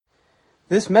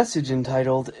This message,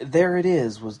 entitled "There It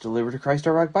Is," was delivered to Christ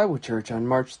Our Rock Bible Church on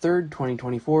March 3rd,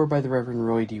 2024 by the Reverend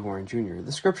Roy D. Warren, Jr.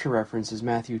 The scripture reference is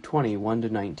Matthew 20,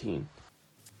 1-19.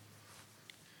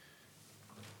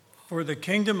 For the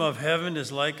kingdom of heaven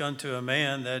is like unto a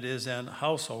man that is an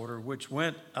householder, which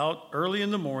went out early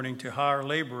in the morning to hire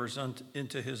laborers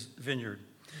into his vineyard.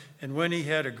 And when he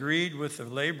had agreed with the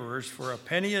laborers for a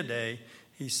penny a day,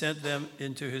 he sent them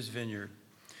into his vineyard.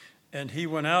 And he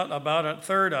went out about a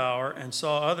third hour and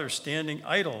saw others standing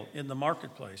idle in the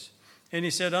marketplace. And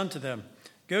he said unto them,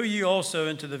 Go ye also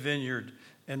into the vineyard,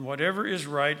 and whatever is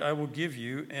right I will give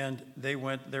you. And they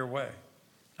went their way.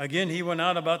 Again he went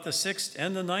out about the 6th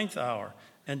and the 9th hour,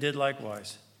 and did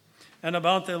likewise. And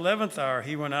about the 11th hour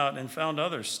he went out and found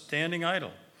others standing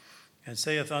idle, and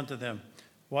saith unto them,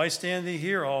 Why stand ye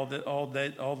here all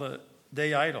the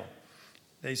day idle?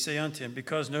 They say unto him,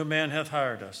 Because no man hath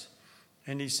hired us.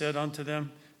 And he said unto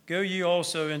them, Go ye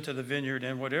also into the vineyard,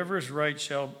 and whatever is right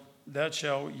shall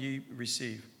ye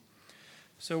receive.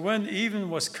 So when even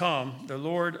was come, the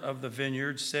Lord of the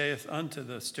vineyard saith unto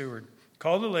the steward,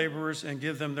 Call the laborers and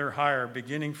give them their hire,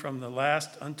 beginning from the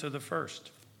last unto the first.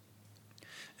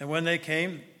 And when they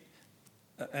came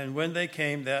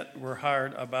that were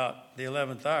hired about the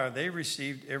 11th hour, they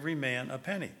received every man a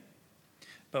penny.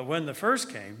 But when the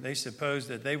first came, they supposed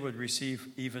that they would receive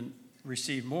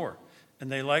more.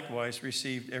 And they likewise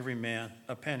received every man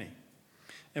a penny.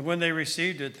 And when they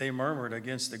received it, they murmured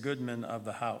against the goodman of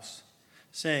the house,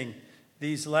 saying,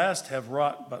 These last have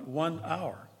wrought but 1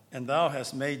 hour, and thou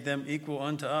hast made them equal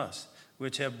unto us,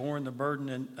 which have borne the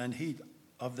burden and heat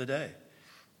of the day.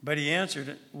 But he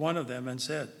answered one of them and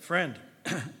said, Friend,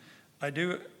 I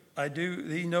do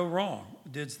thee no wrong.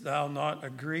 Didst thou not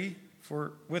agree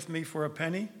with me for a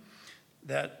penny?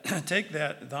 Take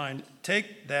that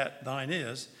thine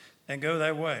is, and go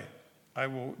thy way. I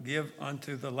will give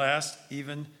unto the last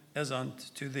even as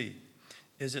unto thee.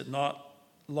 Is it not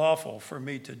lawful for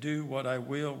me to do what I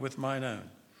will with mine own?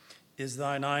 Is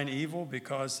thine eye evil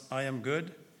because I am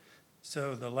good?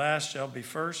 So the last shall be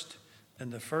first, and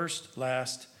the first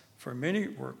last. For many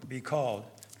will be called,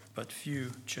 but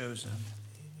few chosen.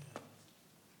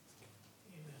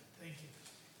 Amen. Thank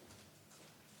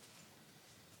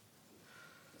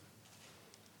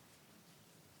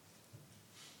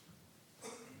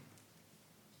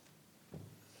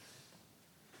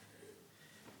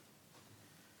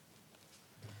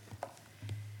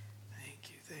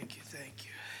you. Thank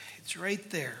you. It's right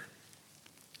there.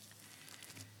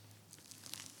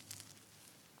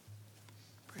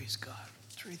 Praise God.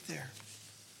 It's right there.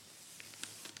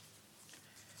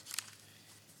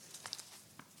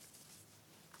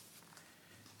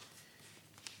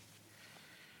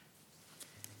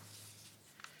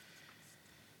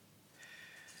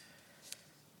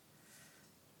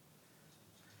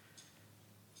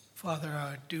 Father,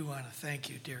 I do want to thank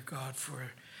you, dear God,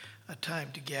 for a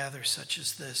time to gather such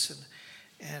as this.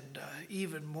 And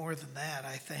even more than that,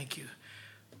 I thank you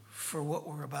for what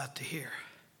we're about to hear.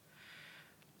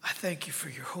 I thank you for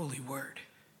your holy word.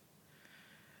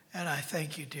 And I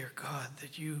thank you, dear God,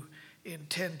 that you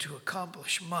intend to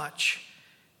accomplish much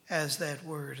as that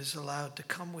word is allowed to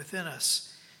come within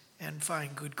us and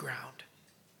find good ground.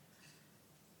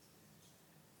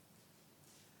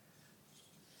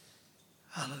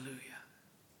 Hallelujah.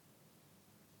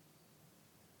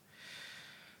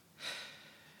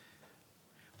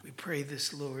 We pray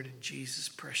this, Lord, in Jesus'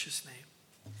 precious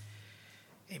name.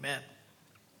 Amen.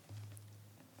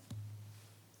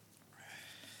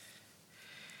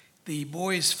 The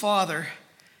boy's father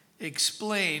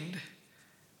explained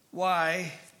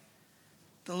why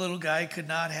the little guy could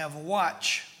not have a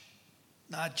watch.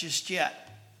 Not just yet.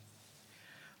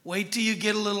 Wait till you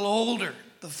get a little older,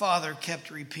 the father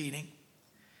kept repeating.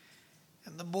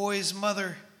 And the boy's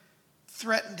mother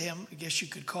threatened him. I guess you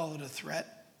could call it a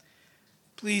threat.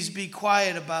 Please be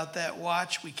quiet about that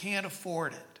watch. We can't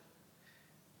afford it.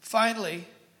 Finally,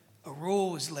 a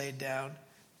rule was laid down.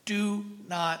 Do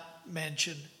not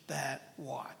mention that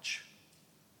watch.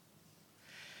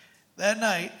 That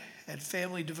night, at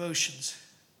family devotions,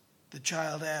 the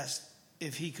child asked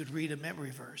if he could read a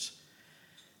memory verse.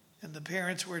 And the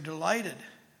parents were delighted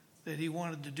that he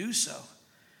wanted to do so.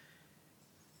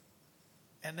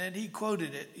 And then he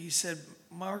quoted it. He said,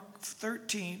 Mark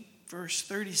 13, verse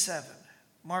 37.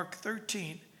 Mark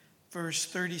 13, verse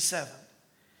 37.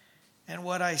 And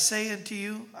what I say unto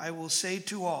you, I will say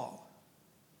to all.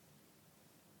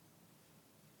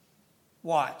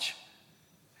 Watch.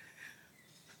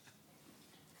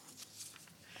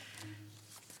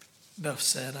 Enough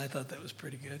said. I thought that was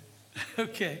pretty good.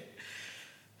 Okay.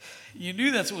 You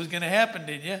knew that's what was going to happen,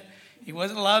 didn't you? He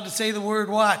wasn't allowed to say the word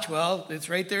watch. Well, it's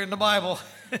right there in the Bible.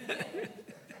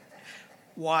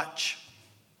 Watch.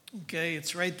 Okay,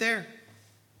 it's right there.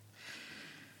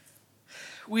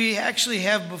 We actually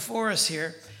have before us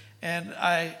here, and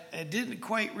I didn't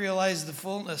quite realize the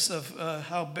fullness of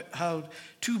how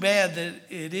too bad that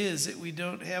it is that we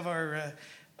don't have our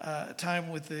time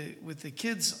with the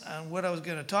kids on what I was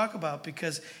going to talk about,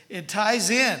 because it ties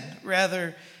in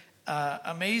rather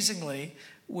amazingly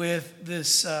with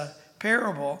this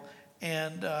parable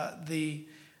and the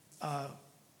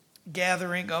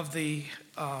gathering of the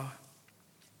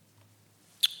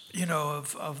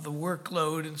of the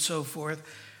workload and so forth.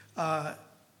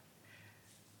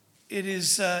 It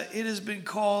has been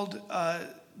called I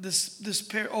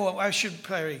should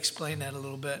probably explain that a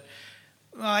little bit.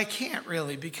 Well, I can't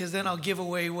really, because then I'll give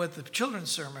away what the children's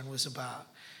sermon was about.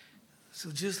 So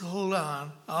just hold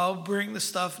on. I'll bring the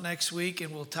stuff next week,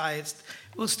 and we'll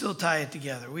still tie it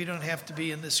together. We don't have to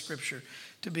be in this scripture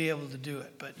to be able to do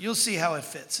it, but you'll see how it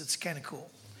fits. It's kind of cool.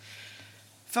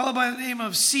 A fellow by the name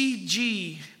of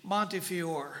C.G.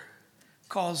 Montefiore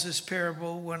calls this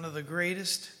parable one of the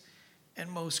greatest and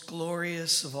most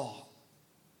glorious of all.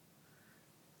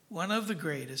 One of the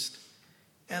greatest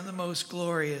and the most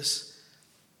glorious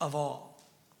of all.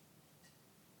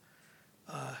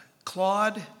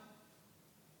 Claude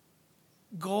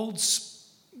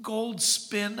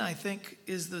Goldspin, I think,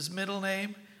 is his middle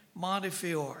name,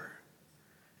 Montefiore.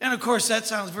 And of course, that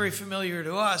sounds very familiar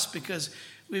to us because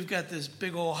we've got this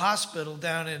big old hospital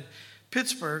down in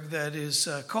Pittsburgh that is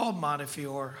called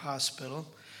Montefiore Hospital.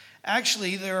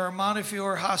 Actually, there are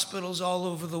Montefiore hospitals all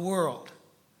over the world.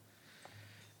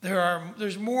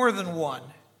 There's more than one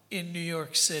in New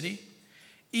York City.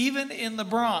 Even in the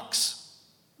Bronx,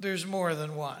 there's more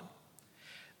than one.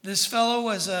 This fellow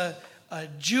was a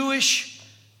Jewish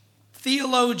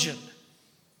theologian.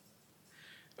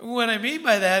 What I mean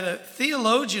by that, a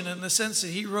theologian in the sense that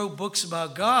he wrote books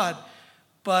about God,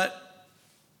 but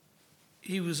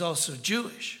he was also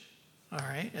Jewish, all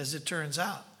right, as it turns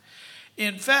out.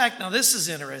 In fact, now this is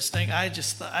interesting.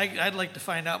 I'd like to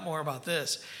find out more about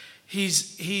this.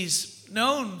 He's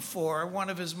known for, one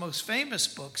of his most famous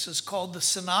books is called The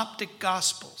Synoptic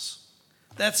Gospels.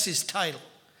 That's his title.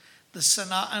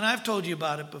 And I've told you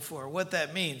about it before, what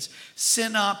that means.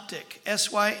 Synoptic,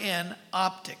 S-Y-N,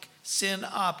 optic,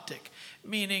 synoptic,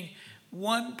 meaning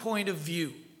one point of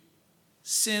view.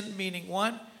 Syn meaning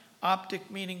one,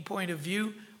 optic meaning point of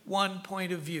view, one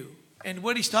point of view. And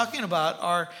what he's talking about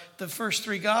are the first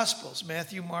three Gospels,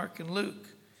 Matthew, Mark, and Luke.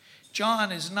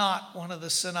 John is not one of the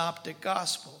synoptic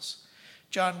Gospels.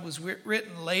 John was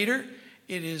written later.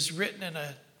 It is written in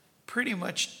a pretty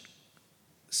much,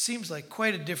 seems like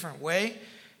quite a different way.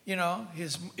 You know,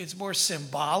 it's more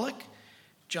symbolic.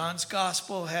 John's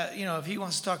gospel, if he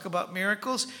wants to talk about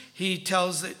miracles, he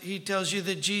tells you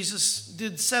that Jesus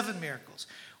did 7 miracles.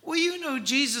 Well, you know,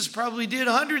 Jesus probably did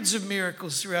hundreds of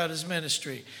miracles throughout his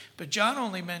ministry, but John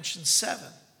only mentions 7.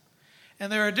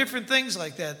 And there are different things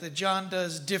like that John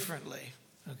does differently,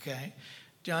 okay?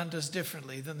 John does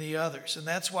differently than the others, and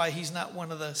that's why he's not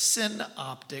one of the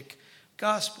synoptic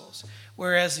Gospels,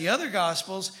 whereas the other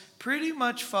Gospels pretty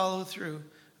much follow through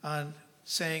on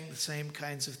saying the same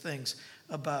kinds of things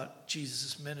about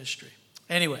Jesus' ministry.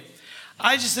 Anyway,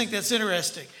 I just think that's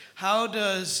interesting. How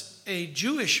does a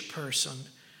Jewish person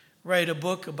write a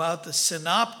book about the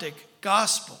synoptic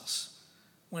Gospels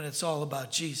when it's all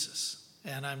about Jesus?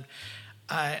 And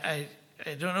I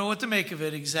don't know what to make of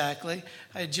it exactly.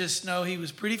 I just know he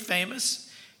was pretty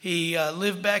famous. He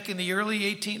lived back in the early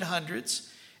 1800s,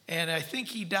 and I think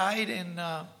he died in,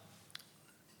 it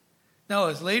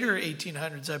was later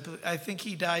 1800s. I think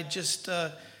he died just,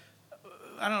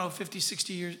 50,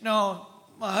 60 years,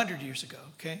 100 years ago,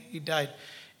 okay? He died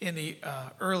in the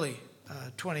early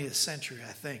 20th century,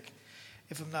 I think,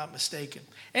 if I'm not mistaken.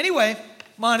 Anyway,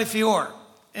 Montefiore.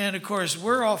 And of course,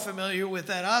 we're all familiar with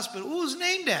that hospital. It was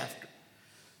named after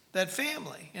that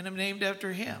family, and I'm named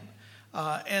after him.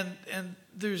 And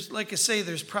there's, like I say,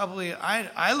 there's probably,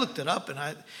 I looked it up,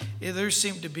 and there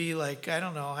seemed to be like, I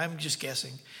don't know, I'm just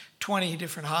guessing, 20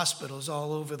 different hospitals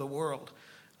all over the world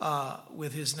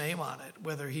with his name on it,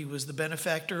 whether he was the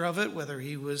benefactor of it, whether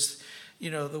he was,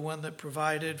 the one that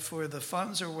provided for the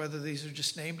funds, or whether these are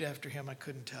just named after him, I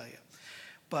couldn't tell you.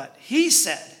 But he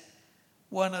said,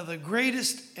 one of the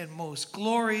greatest and most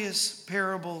glorious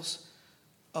parables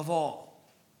of all.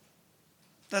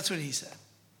 That's what he said.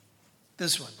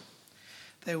 This one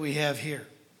that we have here.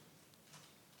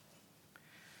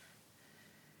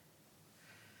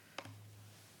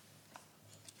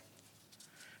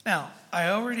 Now, I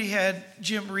already had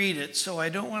Jim read it, so I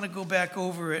don't want to go back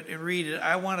over it and read it.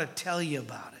 I want to tell you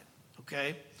about it,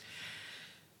 okay?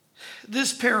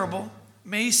 This parable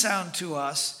may sound to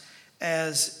us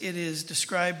as it is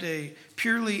described it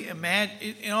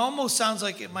almost sounds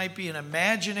like it might be an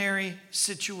imaginary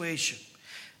situation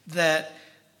but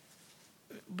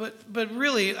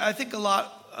really I think a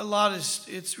lot is,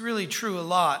 it's really true a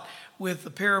lot with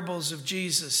the parables of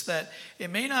Jesus, that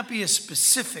it may not be a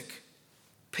specific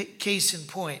case in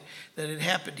point, that it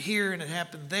happened here and it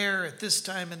happened there at this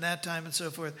time and that time and so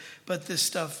forth, but this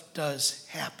stuff does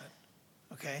happen,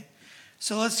 okay?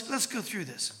 So let's go through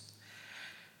this.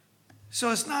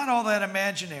 So it's not all that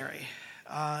imaginary.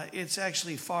 It's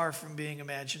actually far from being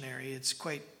imaginary. It's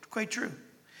quite true.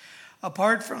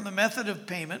 Apart from the method of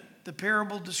payment, the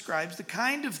parable describes the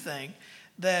kind of thing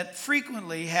that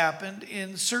frequently happened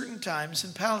in certain times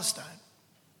in Palestine.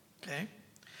 Okay?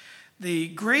 The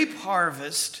grape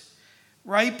harvest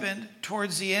ripened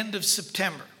towards the end of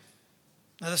September.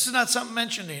 Now, this is not something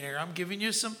mentioned in here. I'm giving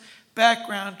you some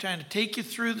background, trying to take you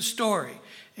through the story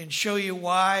and show you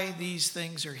why these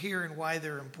things are here and why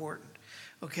they're important.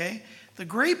 Okay? The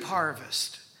grape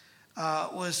harvest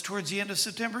was towards the end of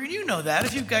September. And you know that.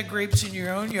 If you've got grapes in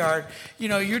your own yard,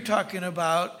 you're talking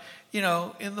about,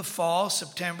 in the fall,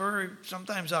 September, or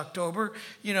sometimes October,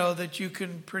 that you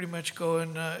can pretty much go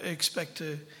and expect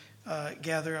to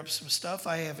gather up some stuff.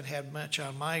 I haven't had much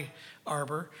on my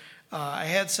arbor. I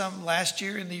had some last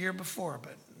year and the year before,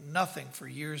 but nothing for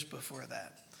years before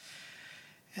that.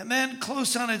 And then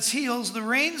close on its heels, the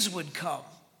rains would come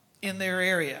in their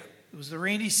area. It was the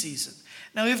rainy season.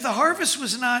 Now, if the harvest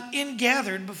was not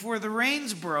ingathered before the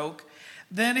rains broke,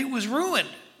 then it was ruined.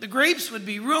 The grapes would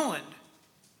be ruined.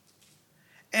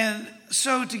 And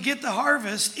so to get the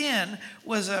harvest in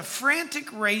was a frantic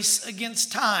race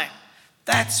against time.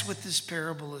 That's what this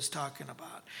parable is talking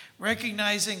about.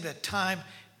 Recognizing that time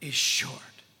is short.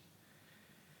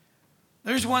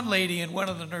 There's one lady in one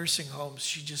of the nursing homes,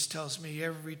 she just tells me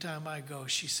every time I go,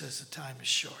 she says the time is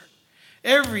short.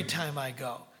 Every time I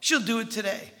go. She'll do it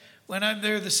today. When I'm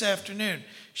there this afternoon,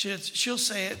 she'll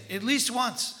say it at least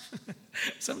once.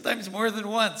 Sometimes more than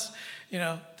once.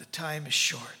 The time is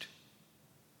short.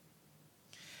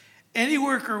 Any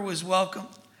worker was welcome,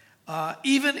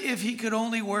 even if he could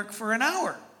only work for an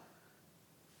hour.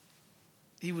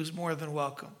 He was more than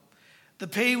welcome. The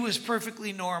pay was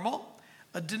perfectly normal.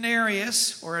 A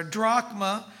denarius or a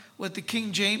drachma, what the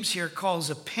King James here calls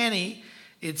a penny.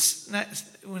 It's not,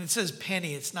 when it says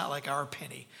penny, it's not like our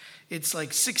penny. It's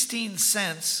like 16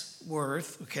 cents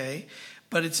worth, okay?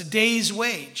 But it's a day's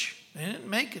wage. They didn't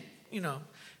make it,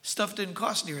 stuff didn't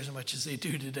cost near as much as they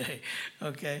do today,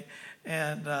 okay?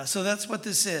 And so that's what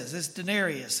this is. This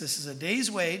denarius. This is a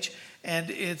day's wage, and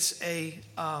it's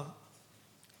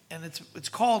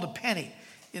called a penny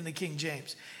in the King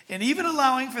James. And even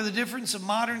allowing for the difference of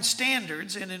modern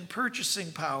standards and in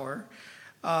purchasing power,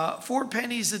 4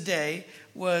 pennies a day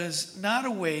was not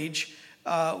a wage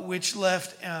which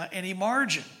left any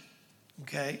margin.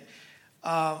 Okay,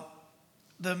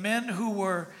 the men who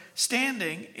were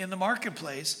standing in the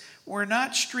marketplace were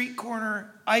not street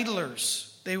corner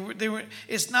idlers. They were.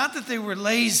 It's not that they were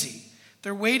lazy.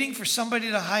 They're waiting for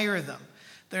somebody to hire them.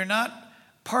 They're not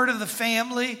part of the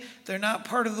family. They're not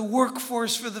part of the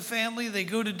workforce for the family. They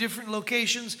go to different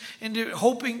locations and they're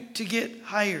hoping to get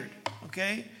hired.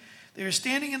 Okay. They were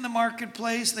standing in the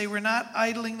marketplace. They were not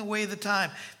idling away the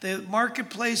time. The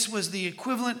marketplace was the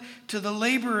equivalent to the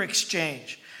labor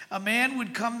exchange. A man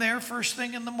would come there first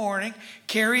thing in the morning,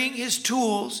 carrying his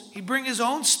tools. He'd bring his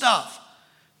own stuff,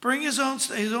 bring his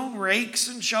own rakes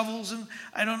and shovels, and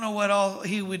I don't know what all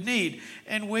he would need,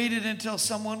 and waited until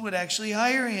someone would actually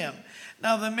hire him.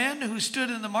 Now, the men who stood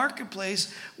in the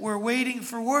marketplace were waiting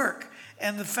for work.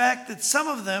 And the fact that some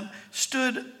of them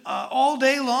stood all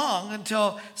day long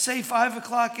until, say, 5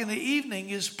 o'clock in the evening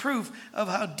is proof of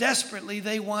how desperately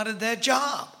they wanted that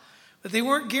job. But they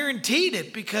weren't guaranteed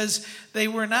it because they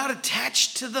were not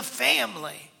attached to the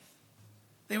family.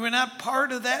 They were not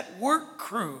part of that work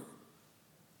crew.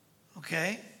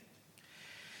 Okay?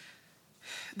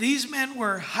 These men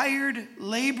were hired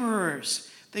laborers.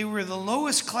 They were the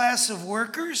lowest class of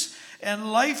workers,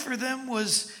 and life for them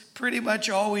was pretty much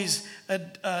always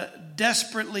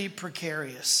desperately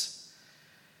precarious.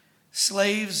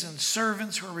 Slaves and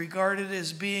servants were regarded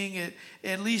as being,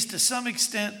 at least to some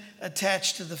extent,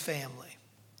 attached to the family.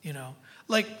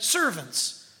 Like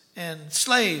servants and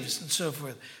slaves and so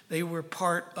forth. They were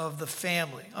part of the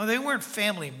family. Oh, they weren't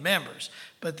family members,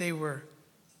 but they were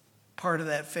part of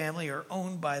that family or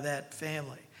owned by that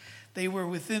family. They were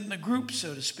within the group,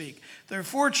 so to speak. Their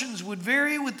fortunes would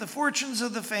vary with the fortunes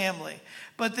of the family,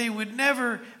 but they would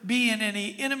never be in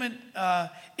any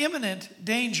imminent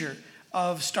danger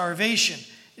of starvation.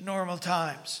 in normal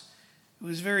times. It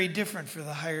was very different for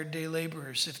the hired day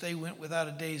laborers. If they went without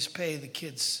a day's pay, the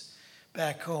kids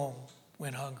back home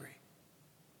went hungry.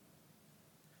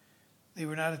 They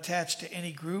were not attached to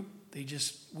any group. They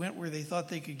just went where they thought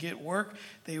they could get work.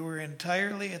 They were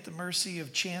entirely at the mercy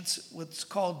of chance, what's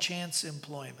called chance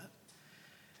employment.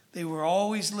 They were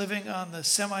always living on the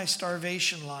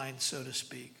semi-starvation line, so to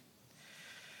speak.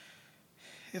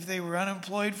 If they were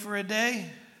unemployed for a day,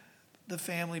 the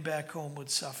family back home would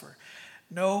suffer.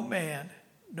 No man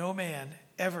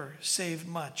ever saved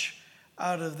much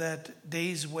out of that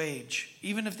day's wage.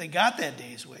 Even if they got that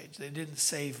day's wage, they didn't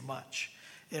save much.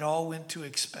 It all went to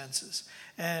expenses.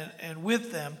 And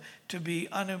with them, to be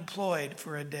unemployed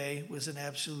for a day was an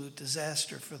absolute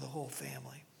disaster for the whole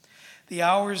family. The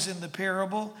hours in the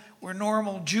parable were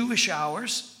normal Jewish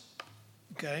hours.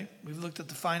 Okay, we've looked at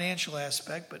the financial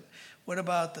aspect, but what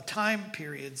about the time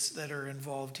periods that are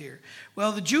involved here?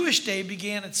 Well, the Jewish day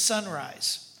began at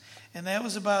sunrise, and that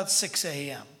was about 6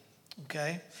 a.m.,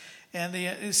 okay?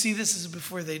 And see, this is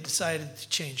before they decided to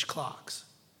change clocks.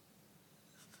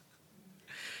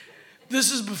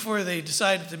 This is before they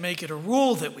decided to make it a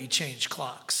rule that we change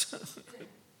clocks.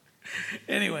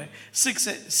 Anyway,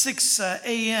 6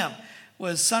 a.m.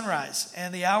 was sunrise,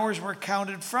 and the hours were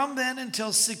counted from then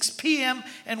until 6 p.m.,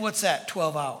 and what's that?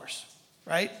 12 hours,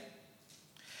 right?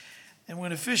 And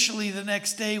when officially the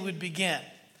next day would begin,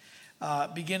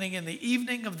 beginning in the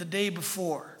evening of the day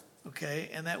before, okay,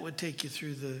 and that would take you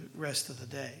through the rest of the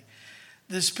day.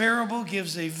 This parable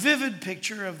gives a vivid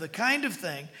picture of the kind of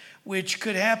thing which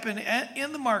could happen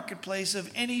in the marketplace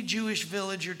of any Jewish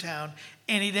village or town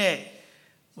any day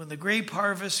when the grape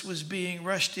harvest was being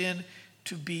rushed in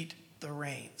to beat the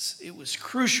rains. It was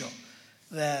crucial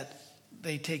that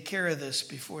they take care of this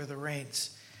before the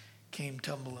rains came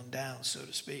tumbling down, so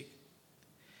to speak.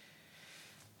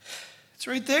 It's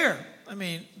right there. I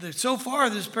mean, so far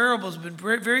this parable has been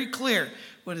very clear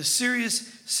what a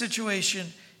serious situation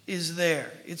is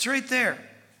there. It's right there.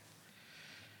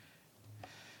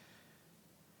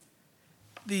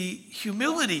 The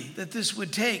humility that this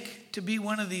would take to be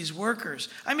one of these workers.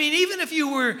 I mean, even if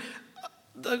you were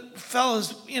the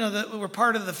fellows, that were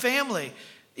part of the family,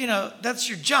 that's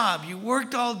your job. You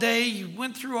worked all day, you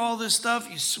went through all this stuff,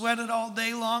 you sweated all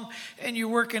day long, and you're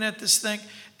working at this thing,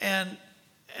 and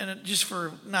just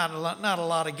for not a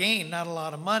lot of gain, not a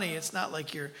lot of money. It's not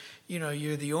like you're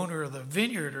the owner of the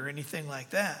vineyard or anything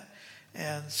like that.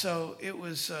 And so it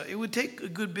would take a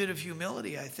good bit of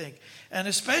humility, I think. And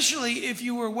especially if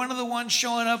you were one of the ones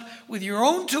showing up with your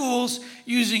own tools,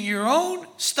 using your own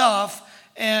stuff,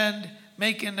 and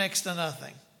making next to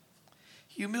nothing.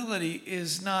 Humility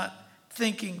is not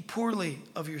thinking poorly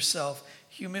of yourself.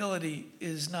 Humility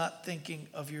is not thinking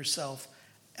of yourself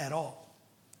at all.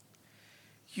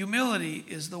 Humility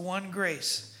is the one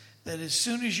grace that as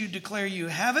soon as you declare you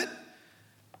have it,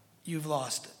 you've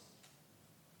lost it.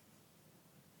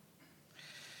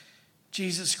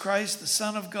 Jesus Christ, the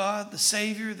Son of God, the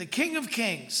Savior, the King of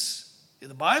Kings,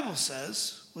 the Bible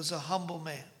says, was a humble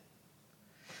man.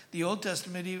 The Old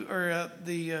Testament,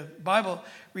 the Bible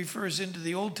refers into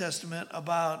the Old Testament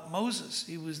about Moses.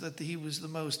 He was the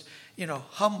most,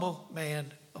 humble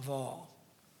man of all.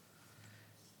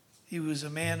 He was a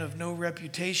man of no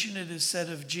reputation, it is said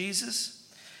of Jesus.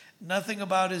 Nothing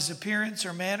about his appearance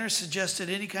or manner suggested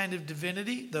any kind of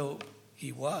divinity, though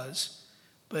he was,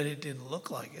 but it didn't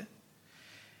look like it.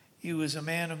 He was a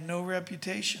man of no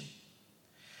reputation.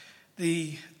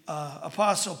 The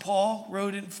Apostle Paul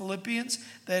wrote in Philippians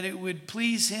that it would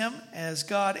please him as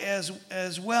God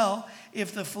as well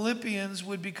if the Philippians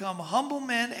would become humble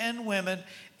men and women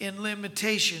in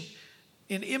imitation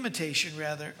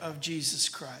of Jesus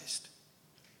Christ.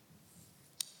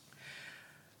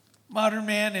 Modern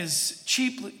man is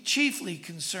chiefly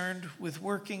concerned with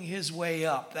working his way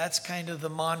up. That's kind of the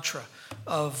mantra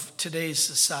of today's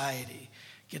society.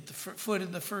 Get the foot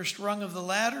in the first rung of the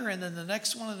ladder, and then the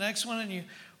next one, and you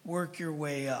work your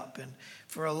way up. And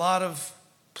for a lot of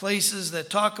places that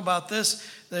talk about this,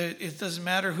 it doesn't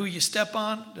matter who you step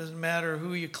on, it doesn't matter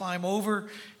who you climb over,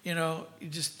 you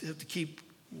just have to keep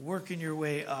working your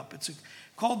way up. It's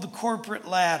called the corporate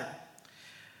ladder.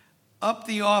 Up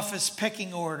the office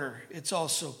pecking order, it's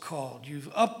also called.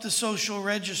 You've upped the social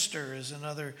register is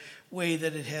another way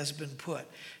that it has been put.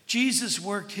 Jesus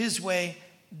worked his way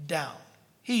down.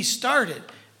 He started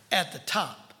at the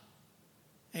top.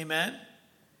 Amen?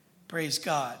 Praise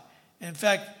God. In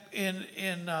fact, in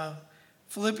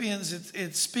Philippians,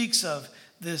 it speaks of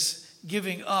this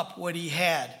giving up what he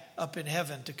had up in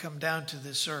heaven to come down to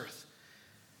this earth,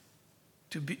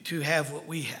 to have what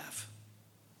we have,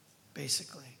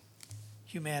 basically,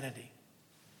 humanity.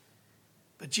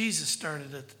 But Jesus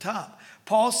started at the top.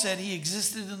 Paul said he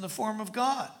existed in the form of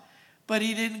God, but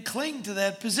he didn't cling to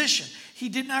that position. He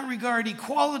did not regard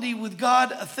equality with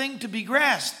God a thing to be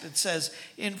grasped, it says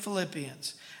in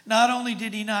Philippians. Not only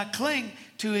did he not cling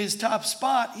to his top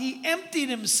spot, he emptied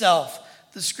himself,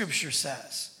 the scripture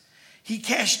says. He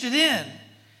cashed it in.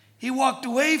 He walked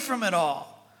away from it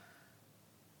all.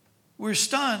 We're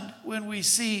stunned when we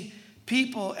see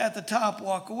people at the top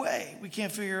walk away. We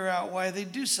can't figure out why they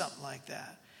do something like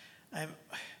that.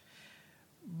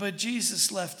 But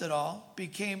Jesus left it all,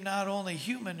 became not only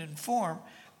human in form,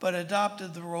 but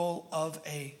adopted the role of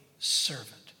a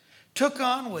servant. Took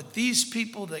on what these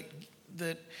people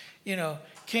that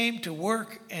came to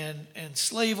work and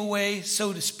slave away,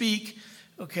 so to speak,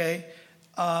 okay,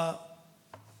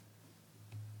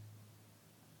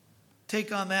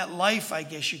 take on that life, I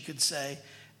guess you could say,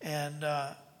 and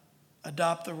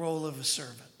adopt the role of a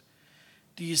servant.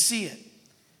 Do you see it?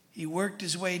 He worked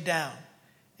his way down.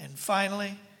 And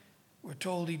finally, we're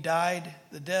told he died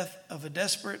the death of a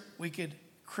desperate, wicked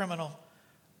criminal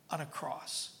on a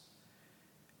cross.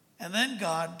 And then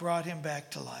God brought him back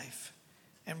to life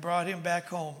and brought him back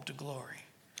home to glory.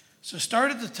 So start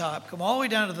at the top, come all the way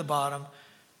down to the bottom,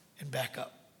 and back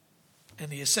up. And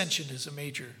the ascension is a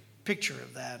major picture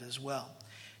of that as well.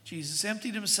 Jesus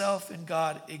emptied himself and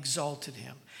God exalted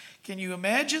him. Can you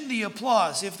imagine the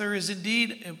applause, if there is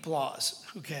indeed applause,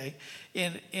 okay,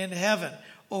 in heaven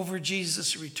over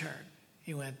Jesus' return?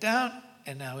 He went down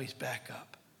and now he's back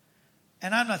up.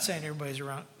 And I'm not saying everybody's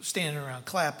standing around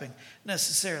clapping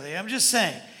necessarily. I'm just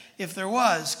saying, if there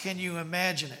was, can you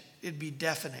imagine it? It'd be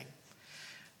deafening.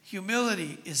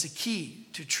 Humility is a key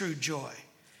to true joy.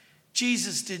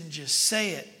 Jesus didn't just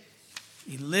say it,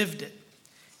 he lived it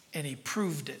and he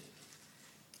proved it.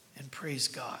 And praise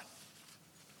God.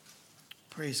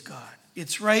 Praise God.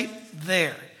 It's right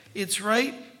there. It's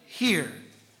right here.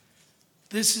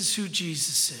 This is who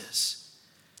Jesus is.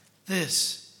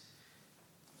 This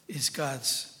is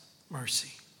God's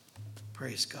mercy.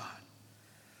 Praise God.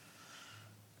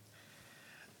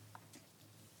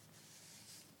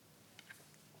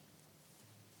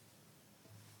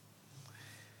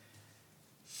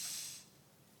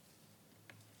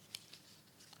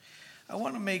 I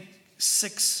want to make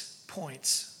 6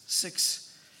 points,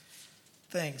 6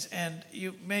 things. And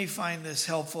you may find this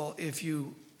helpful if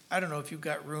you, I don't know if you've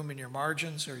got room in your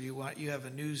margins or you have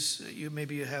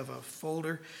maybe you have a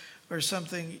folder or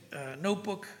something,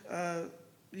 notebook,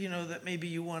 that maybe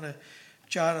you want to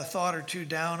jot a thought or two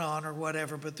down on or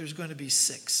whatever, but there's going to be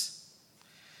 6.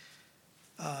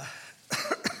 Make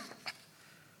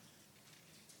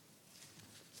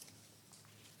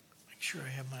sure I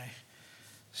have my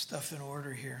stuff in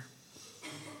order here.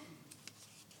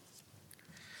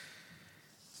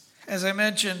 As I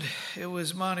mentioned, it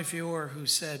was Montefiore who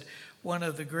said, one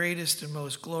of the greatest and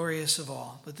most glorious of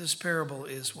all. But this parable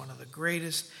is one of the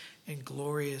greatest and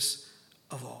glorious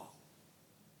of all.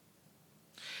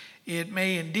 It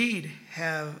may indeed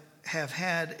have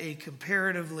had a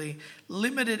comparatively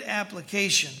limited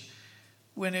application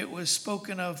when it was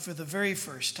spoken of for the very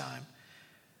first time,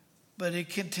 but it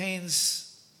contains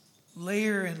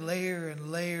layer and layer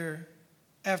and layer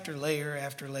after layer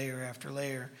after layer after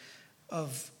layer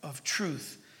of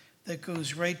truth that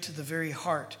goes right to the very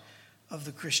heart of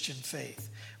the Christian faith.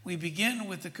 We begin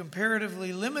with the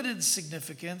comparatively limited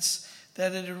significance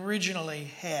that it originally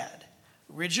had.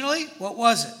 Originally, what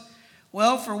was it?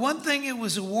 Well, for one thing, it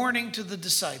was a warning to the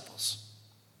disciples.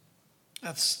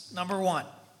 That's number one.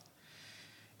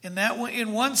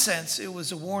 In one sense, it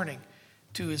was a warning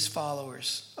to his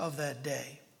followers of that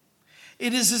day.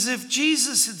 It is as if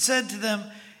Jesus had said to them,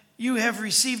 you have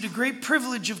received a great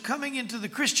privilege of coming into the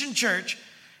Christian church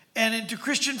and into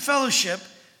Christian fellowship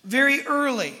very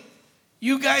early.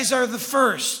 You guys are the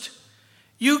first.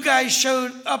 You guys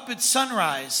showed up at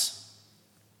sunrise.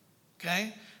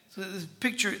 Okay? So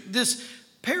this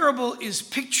parable is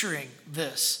picturing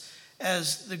this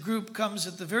as the group comes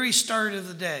at the very start of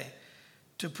the day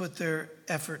to put their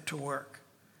effort to work.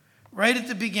 Right at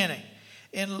the beginning.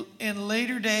 In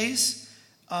later days,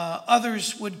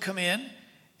 others would come in,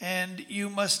 and you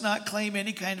must not claim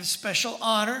any kind of special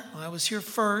honor. I was here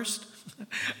first.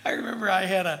 I remember I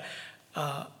had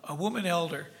a woman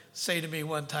elder say to me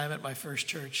one time at my first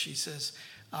church, she says,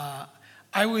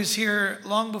 I was here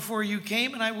long before you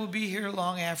came, and I will be here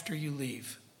long after you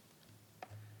leave.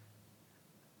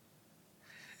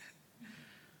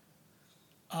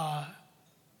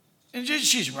 And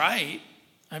she's right.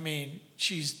 I mean,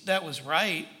 that was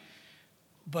right,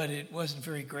 but it wasn't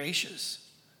very gracious.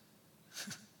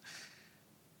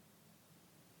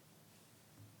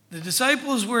 The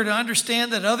disciples were to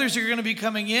understand that others are going to be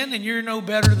coming in and you're no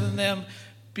better than them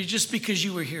just because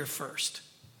you were here first.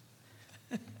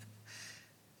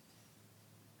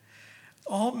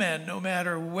 All men, no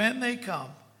matter when they come,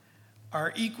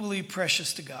 are equally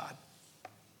precious to God.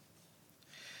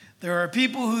 There are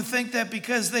people who think that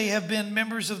because they have been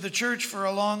members of the church for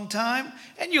a long time,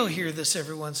 and you'll hear this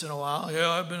every once in a while, yeah,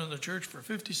 I've been in the church for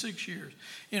 56 years,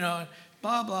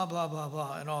 blah, blah, blah, blah,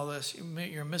 blah, and all this.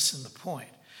 You're missing the point.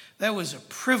 That was a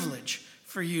privilege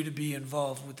for you to be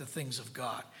involved with the things of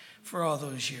God for all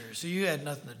those years. So you had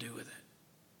nothing to do with it.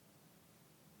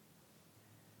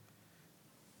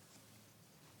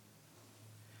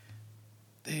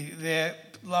 A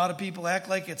lot of people act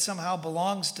like it somehow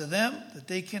belongs to them, that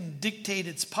they can dictate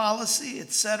its policy,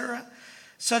 etc.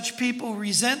 Such people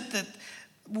resent that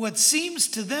what seems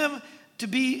to them to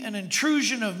be an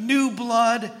intrusion of new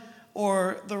blood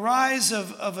or the rise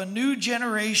of a new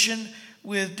generation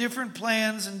with different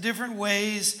plans and different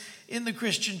ways in the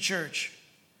Christian church.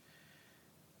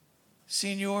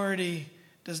 Seniority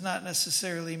does not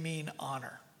necessarily mean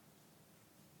honor.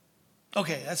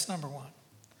 Okay, that's number one.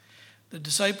 The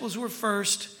disciples were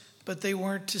first, but they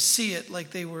weren't to see it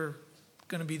like they were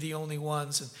going to be the only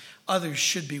ones, and others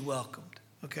should be welcomed.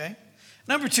 Okay?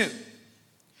 Number two,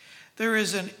 there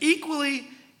is an equally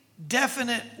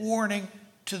definite warning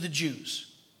to the Jews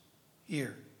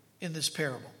here in this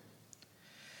parable.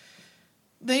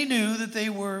 They knew that they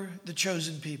were the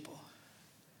chosen people,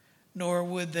 nor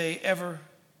would they ever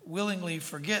willingly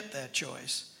forget that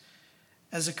choice.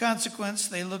 As a consequence,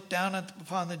 they looked down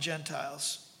upon the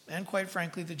Gentiles. And quite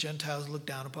frankly, the Gentiles looked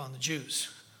down upon the Jews.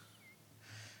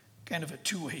 Kind of a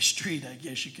two-way street, I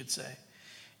guess you could say.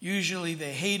 Usually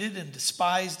they hated and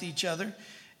despised each other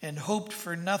and hoped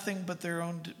for nothing but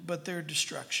their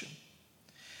destruction.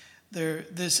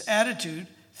 This attitude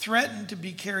threatened to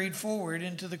be carried forward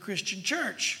into the Christian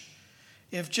church.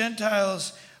 If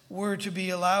Gentiles were to be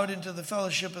allowed into the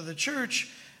fellowship of the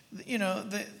church,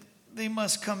 they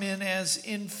must come in as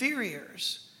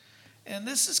inferiors. And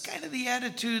this is kind of the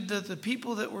attitude that the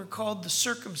people that were called the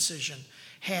circumcision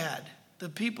had. The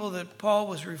people that Paul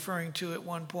was referring to at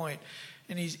one point.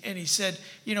 And he said,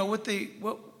 what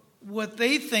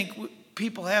they think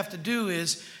people have to do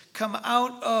is come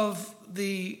out of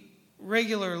the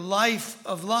regular life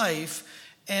of life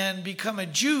and become a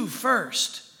Jew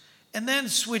first, and then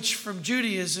switch from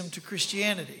Judaism to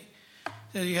Christianity.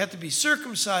 So you have to be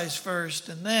circumcised first,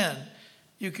 and then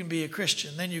you can be a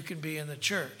Christian. Then you can be in the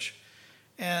church.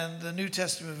 And the New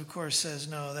Testament, of course, says,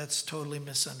 no, that's totally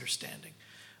misunderstanding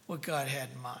what God had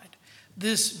in mind.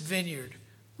 This vineyard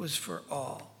was for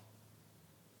all.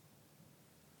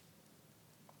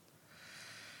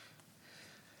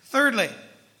 Thirdly,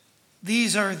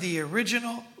 these are the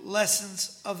original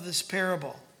lessons of this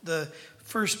parable. The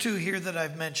first two here that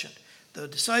I've mentioned. The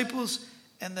disciples,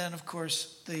 and then, of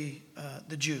course, the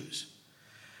Jews.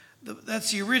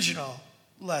 That's the original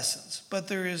lessons, but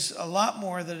there is a lot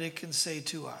more that it can say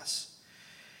to us.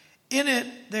 In it,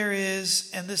 there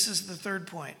is, and this is the third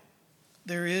point,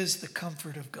 there is the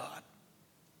comfort of God.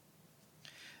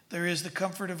 There is the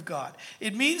comfort of God.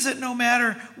 It means that no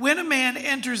matter when a man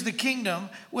enters the kingdom,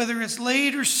 whether it's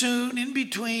late or soon, in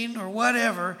between or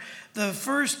whatever, the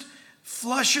first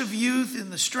flush of youth in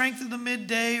the strength of the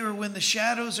midday or when the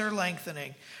shadows are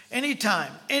lengthening,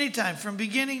 anytime, from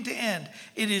beginning to end,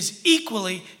 it is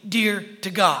equally dear to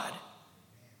God.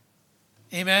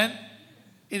 Amen?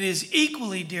 It is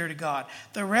equally dear to God.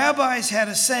 The rabbis had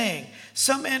a saying,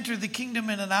 some enter the kingdom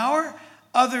in an hour,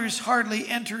 others hardly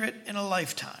enter it in a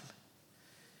lifetime.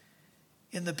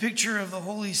 In the picture of the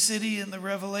holy city in the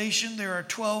Revelation, there are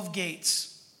 12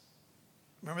 gates.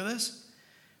 Remember this?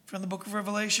 From the book of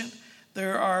Revelation?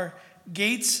 There are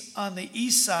gates on the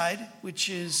east side, which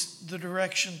is the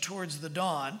direction towards the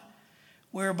dawn,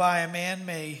 whereby a man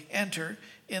may enter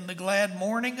in the glad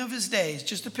morning of his days.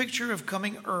 Just a picture of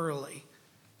coming early.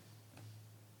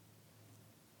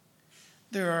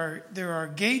 There are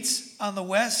gates on the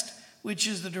west, which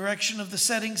is the direction of the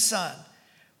setting sun,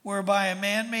 whereby a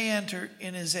man may enter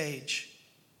in his age.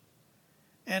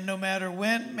 And no matter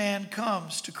when man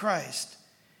comes to Christ,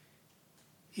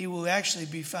 he will actually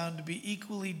be found to be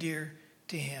equally dear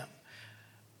to him.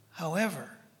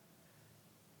 However,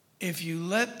 if you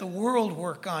let the world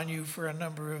work on you for a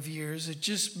number of years, it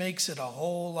just makes it a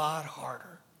whole lot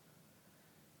harder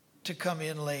to come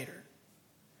in later.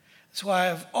 That's why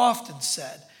I've often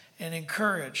said and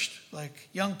encouraged, like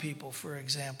young people, for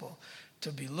example,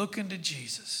 to be looking to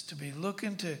Jesus, to be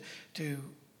looking to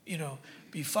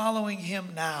be following him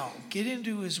now. Get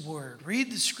into his word,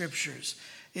 read the scriptures,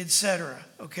 etc.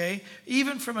 Okay?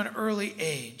 Even from an early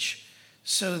age,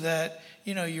 so that,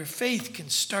 your faith can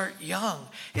start young.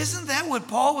 Isn't that what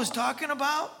Paul was talking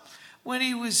about when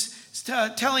he was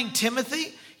telling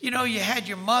Timothy? You had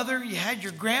your mother, you had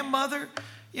your grandmother,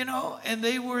 and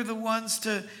they were the ones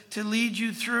to lead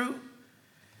you through.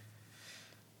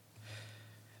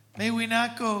 May we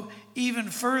not go even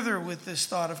further with this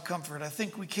thought of comfort. I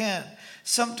think we can.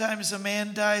 Sometimes a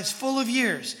man dies full of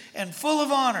years and full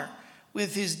of honor,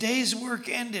 with his day's work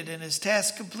ended and his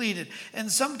task completed.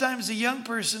 And sometimes a young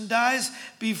person dies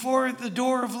before the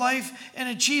door of life and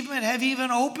achievement have even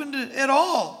opened at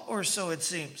all, or so it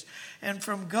seems. And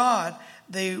from God,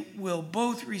 they will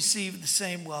both receive the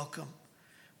same welcome,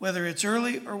 whether it's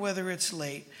early or whether it's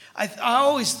late. I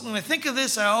always, when I think of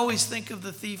this, I always think of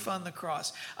the thief on the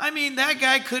cross. That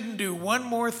guy couldn't do one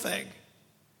more thing.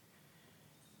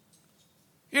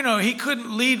 He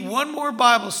couldn't lead one more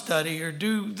Bible study or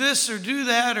do this or do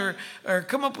that or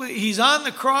come up with, he's on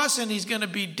the cross and he's going to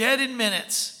be dead in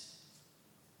minutes.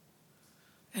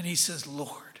 And he says,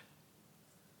 Lord,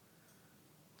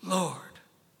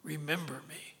 remember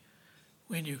me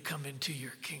when you come into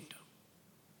your kingdom.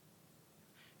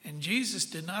 And Jesus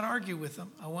did not argue with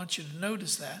them. I want you to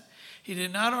notice that. He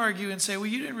did not argue and say, well,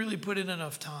 you didn't really put in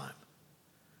enough time.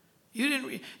 You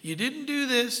didn't do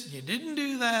this, you didn't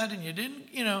do that, and you didn't,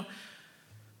 you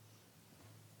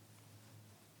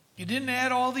didn't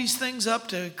add all these things up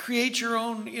to create your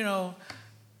own,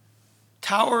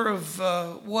 tower of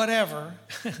whatever,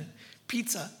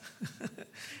 pizza,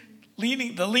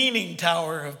 the leaning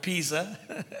tower of Pisa,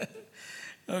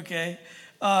 okay,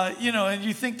 and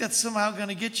you think that's somehow going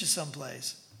to get you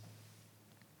someplace.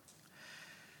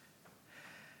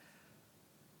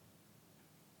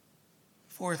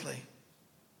 Fourthly,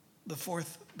 the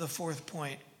fourth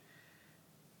point,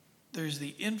 there's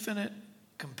the infinite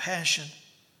compassion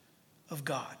of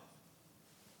God.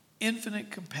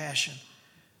 Infinite compassion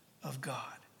of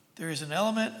God. There is an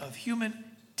element of human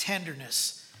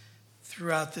tenderness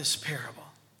throughout this parable.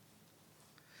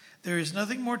 There is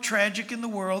nothing more tragic in the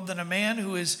world than a man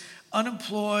who is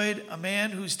unemployed, a man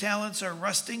whose talents are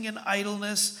rusting in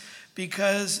idleness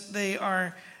because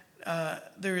there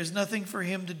is nothing for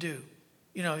him to do.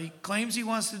 He claims he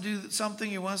wants to do something,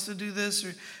 he wants to do this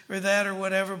or that or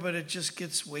whatever, but it just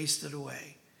gets wasted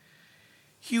away.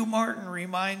 Hugh Martin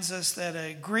reminds us that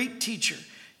a great teacher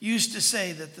used to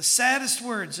say that the saddest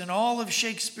words in all of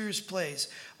Shakespeare's plays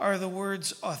are the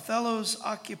words, Othello's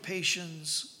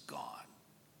occupation's gone.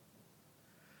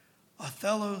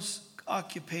 Othello's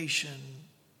occupation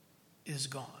is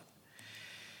gone.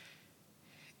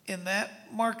 In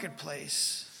that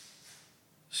marketplace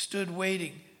stood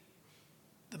waiting.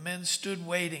 The men stood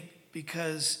waiting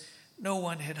because no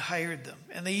one had hired them.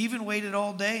 And they even waited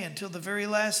all day until the very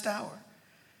last hour.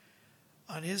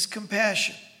 On his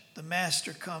compassion, the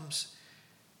master comes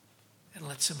and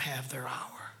lets them have their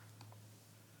hour.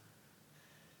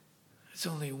 It's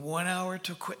only 1 hour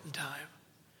till quitting time.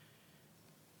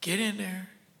 Get in there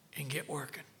and get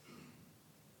working.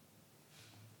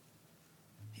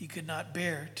 He could not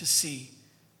bear to see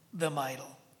them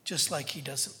idle, just like he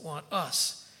doesn't want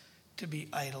us to be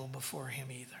idle before him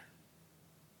either.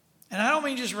 And I don't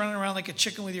mean just running around like a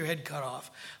chicken with your head cut off.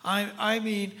 I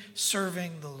mean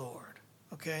serving the Lord.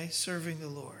 Okay? Serving the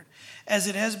Lord. As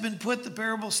it has been put, the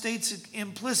parable states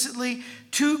implicitly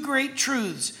two great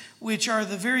truths, which are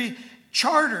the very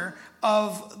charter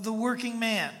of the working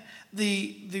man.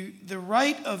 The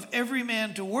right of every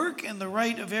man to work and the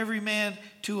right of every man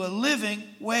to a living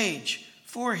wage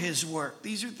for his work.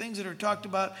 These are things that are talked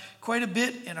about quite a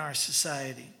bit in our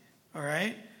society. All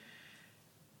right?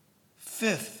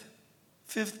 Fifth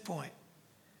point.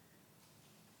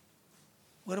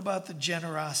 What about the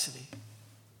generosity?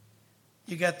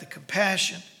 You got the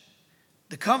compassion,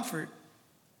 the comfort.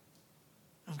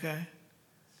 Okay?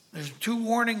 There's two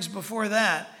warnings before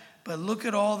that, but look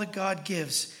at all that God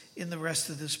gives in the rest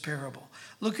of this parable.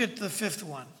 Look at the fifth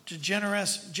one, the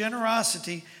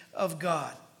generosity of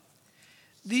God.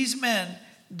 These men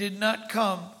did not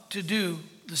come to do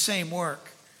the same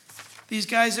work. These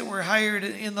guys that were hired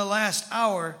in the last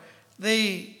hour,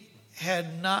 they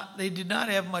did not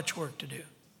have much work to do.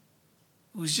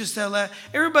 It was just that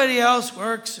everybody else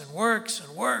works and works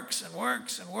and works and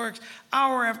works and works,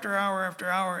 hour after hour after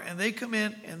hour, and they come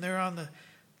in and they're on the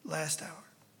last hour.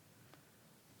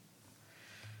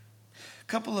 A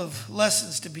couple of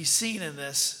lessons to be seen in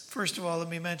this. First of all, let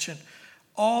me mention,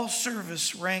 all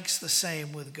service ranks the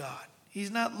same with God.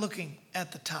 He's not looking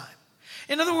at the time.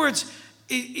 In other words,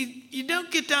 you don't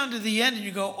get down to the end and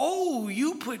you go, oh,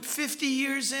 you put 50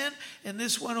 years in and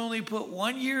this one only put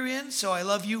 1 year in, so I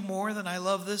love you more than I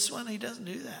love this one. He doesn't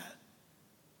do that.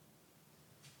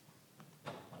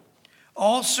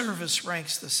 All service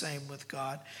ranks the same with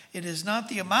God. It is not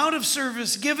the amount of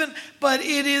service given, but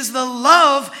it is the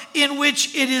love in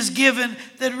which it is given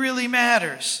that really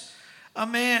matters. A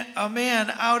man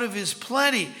out of his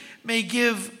plenty may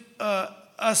give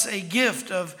us a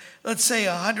gift of, let's say,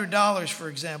 $100, for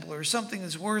example, or something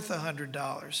that's worth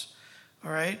 $100.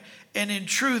 All right? And in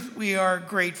truth, we are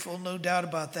grateful, no doubt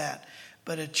about that.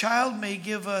 But a child may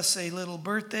give us a little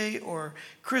birthday or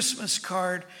Christmas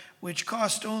card which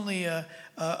cost only a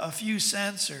few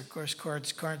cents, or of course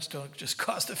cards don't just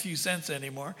cost a few cents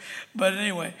anymore. But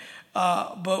anyway,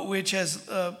 but which has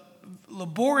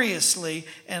laboriously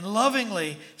and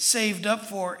lovingly saved up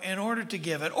for in order to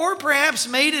give it, or perhaps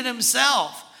made it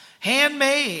himself,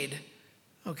 handmade.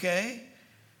 Okay?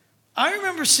 I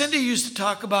remember Cindy used to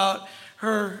talk about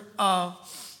her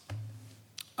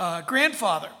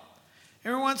grandfather.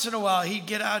 Every once in a while, he'd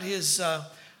get out his,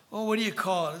 what do you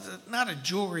call it? It's not a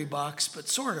jewelry box, but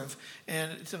sort of.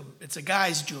 And it's a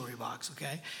guy's jewelry box,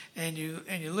 okay? And you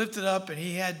lift it up, and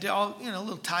he had all,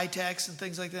 little tie tacks and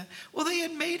things like that. Well, they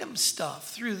had made him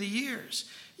stuff through the years.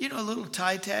 Little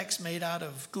tie tacks made out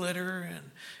of glitter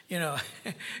and,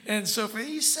 and so forth.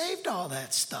 He saved all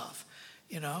that stuff,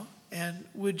 and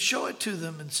would show it to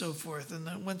them and so forth. And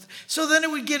then it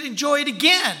would get enjoyed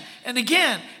again and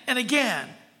again and again.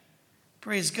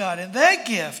 Praise God. And that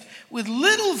gift, with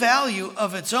little value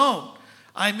of its own.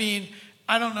 I mean,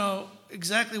 I don't know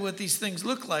exactly what these things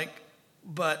look like,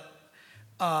 but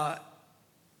got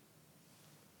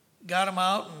them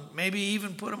out and maybe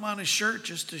even put them on a shirt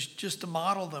just to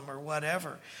model them or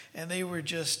whatever. And they were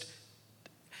just,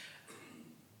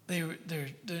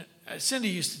 Cindy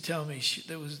used to tell me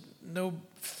there was no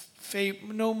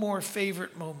more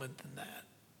favorite moment than that,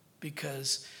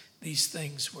 because these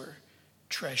things were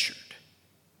treasured.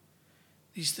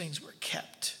 These things were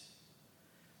kept.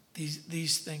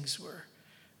 These things were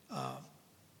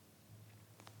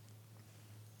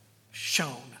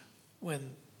shown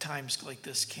when times like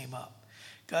this came up.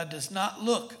 God does not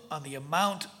look on the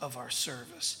amount of our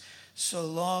service, so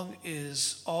long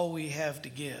as all we have to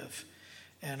give,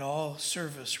 and all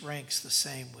service ranks the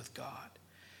same with God.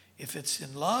 If it's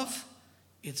in love,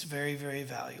 it's very, very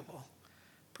valuable.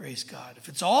 Praise God. If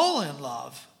it's all in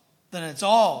love, then it's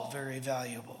all very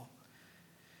valuable.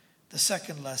 The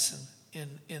second lesson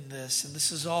in this, and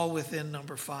this is all within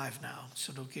number 5 now,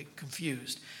 so don't get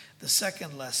confused. The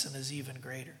second lesson is even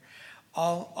greater.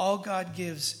 All God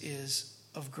gives is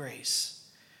of grace.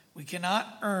 We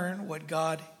cannot earn what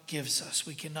God gives us.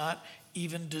 We cannot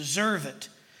even deserve it.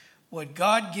 What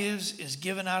God gives is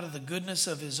given out of the goodness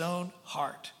of his own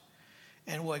heart.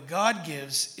 And what God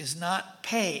gives is not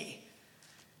pay.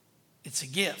 It's a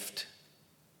gift.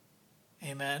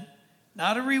 Amen?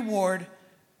 Not a reward,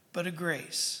 but a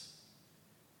grace.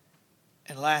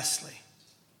 And lastly,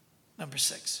 number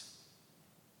 6.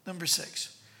 Number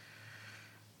 6.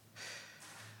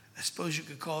 I suppose you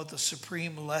could call it the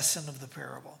supreme lesson of the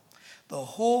parable. The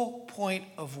whole point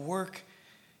of work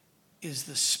is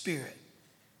the spirit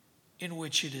in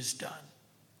which it is done.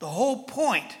 The whole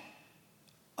point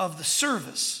of the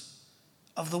service,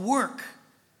 of the work,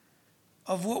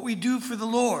 of what we do for the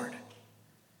Lord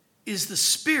is the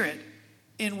spirit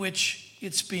in which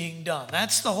it's being done.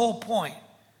 That's the whole point.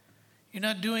 You're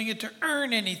not doing it to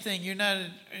earn anything. You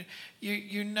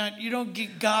don't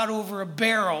get God over a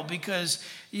barrel because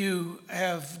you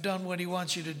have done what he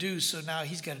wants you to do, so now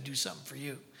he's got to do something for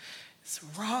you. It's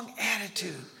the wrong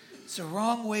attitude. It's the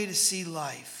wrong way to see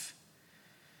life.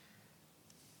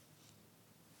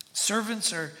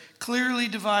 Servants are clearly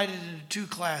divided into 2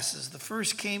 classes. The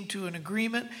first came to an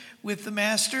agreement with the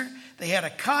master. They had a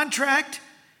contract,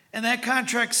 and that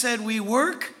contract said, we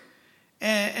work,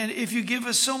 and if you give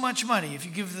us so much money, if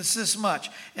you give us this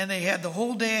much. And they had the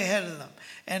whole day ahead of them.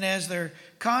 And as their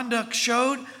conduct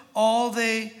showed, all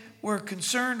they were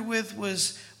concerned with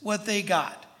was what they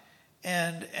got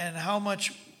and how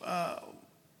much,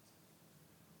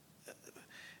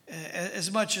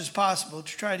 as much as possible,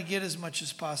 to try to get as much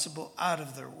as possible out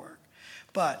of their work.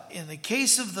 But in the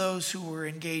case of those who were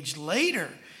engaged later,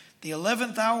 the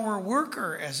 11th hour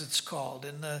worker, as it's called,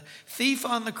 and the thief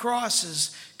on the cross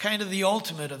is kind of the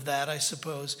ultimate of that, I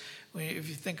suppose. If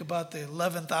you think about the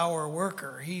 11th hour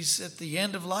worker, he's at the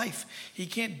end of life. He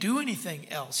can't do anything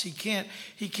else. He can't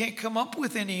come up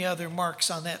with any other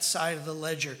marks on that side of the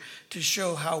ledger to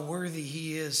show how worthy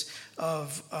he is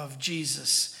of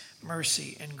Jesus'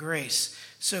 mercy and grace.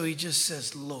 So he just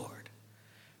says, Lord,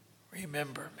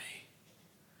 remember me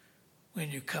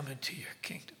when you come into your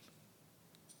kingdom.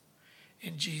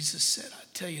 And Jesus said, I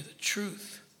tell you the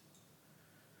truth.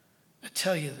 I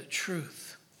tell you the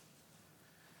truth.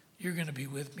 You're going to be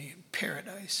with me in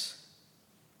paradise.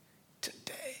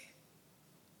 today.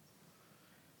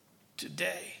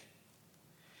 Today.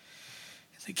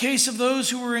 In the case of those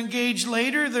who were engaged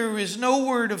later, there was no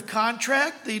word of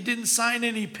contract. They didn't sign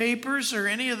any papers or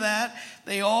any of that.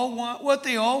 What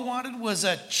they all wanted was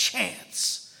a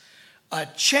chance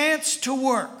to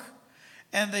work.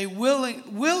 And they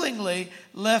willingly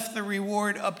left the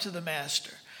reward up to the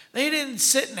master. They didn't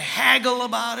sit and haggle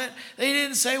about it. They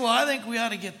didn't say, well, I think we ought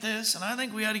to get this, and I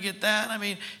think we ought to get that. I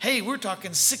mean, hey, we're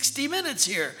talking 60 minutes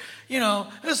here.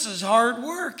 This is hard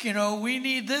work. We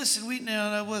need this, and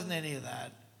no, that wasn't any of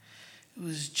that. It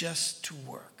was just to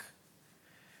work.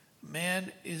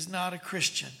 Man is not a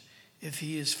Christian if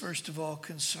he is, first of all,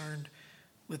 concerned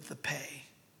with the pay.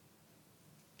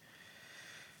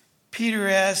 Peter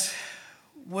asked,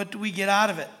 what do we get out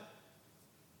of it?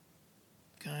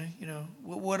 Okay,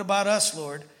 what about us,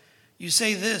 Lord? You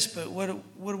say this, but what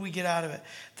do we get out of it?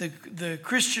 The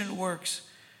Christian works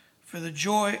for the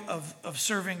joy of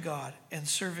serving God and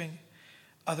serving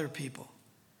other people.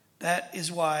 That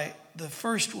is why the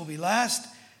first will be last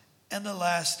and the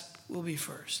last will be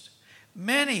first.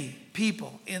 Many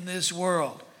people in this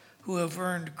world who have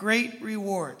earned great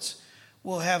rewards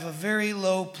will have a very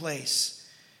low place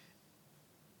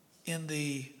in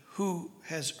the who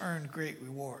has earned great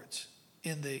rewards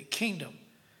in the kingdom,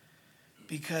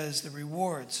 because the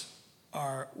rewards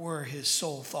were his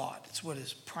sole thought. It's what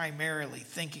he's primarily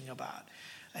thinking about.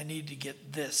 I need to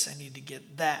get this. I need to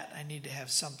get that. I need to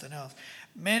have something else.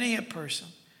 Many a person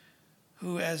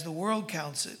who, as the world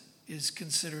counts it, is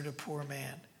considered a poor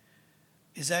man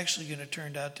is actually going to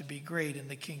turn out to be great in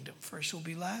the kingdom. First will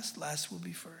be last, last will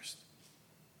be first.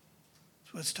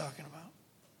 That's what it's talking about.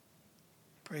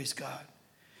 Praise God.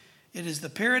 It is the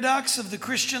paradox of the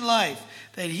Christian life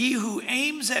that he who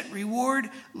aims at reward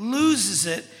loses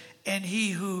it, and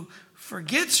he who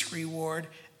forgets reward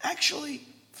actually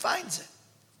finds it.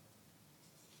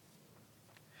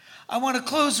 I want to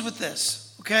close with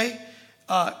this, okay?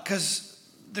 Because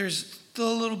there's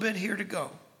still a little bit here to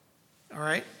go, all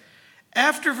right?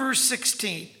 After verse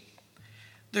 16,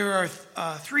 there are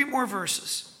three more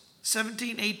verses,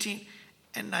 17, 18,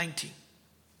 and 19.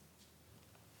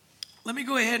 Let me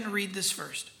go ahead and read this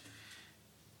first,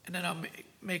 and then I'll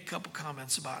make a couple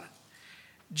comments about it.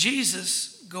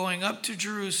 Jesus, going up to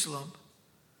Jerusalem,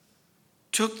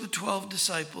 took the 12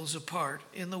 disciples apart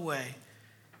in the way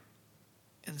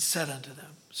and said unto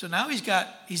them. So now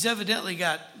he's evidently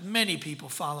got many people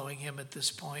following him at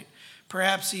this point,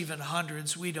 perhaps even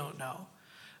hundreds, we don't know.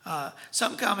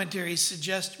 Some commentaries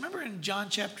suggest, remember in John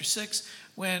chapter 6,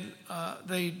 when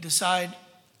they decide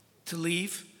to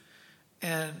leave,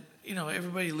 and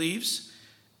everybody leaves,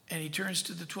 and he turns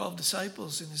to the 12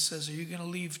 disciples and he says, are you going to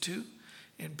leave too?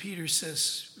 And Peter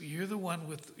says, you're the one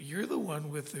with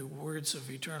the words of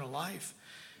eternal life.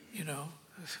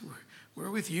 We're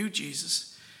with you,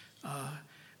 Jesus.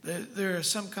 There are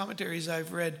some commentaries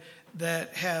I've read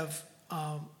that have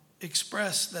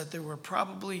expressed that there were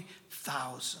probably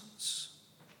thousands.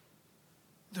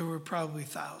 There were probably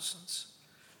thousands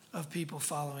of people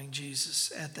following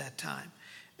Jesus at that time.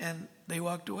 And they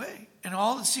walked away. And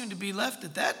all that seemed to be left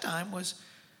at that time was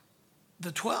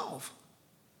the 12.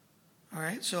 All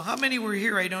right, so how many were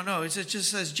here? I don't know. It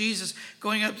just says Jesus,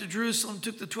 going up to Jerusalem,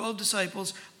 took the 12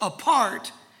 disciples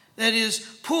apart, that is,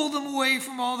 pulled them away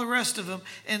from all the rest of them,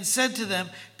 and said to them,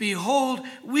 behold,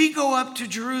 we go up to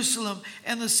Jerusalem,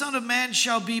 and the Son of Man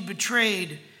shall be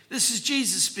betrayed. This is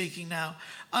Jesus speaking now.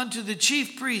 Unto the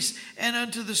chief priests and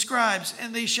unto the scribes,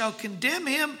 and they shall condemn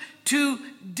him to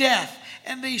death,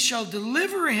 and they shall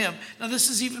deliver him. Now this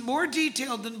is even more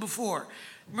detailed than before.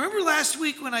 Remember last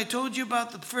week when I told you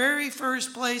about the very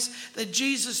first place that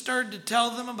Jesus started to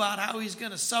tell them about how he's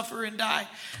going to suffer and die?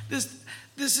 This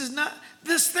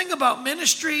thing about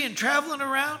ministry and traveling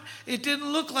around, it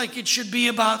didn't look like it should be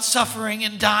about suffering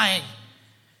and dying.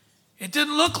 It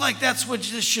didn't look like that's what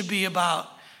this should be about.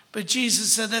 But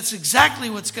Jesus said that's exactly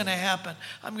what's going to happen.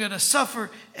 I'm going to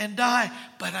suffer and die,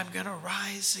 but I'm going to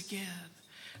rise again.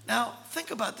 Now,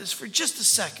 think about this for just a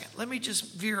second. Let me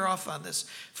just veer off on this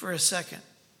for a second.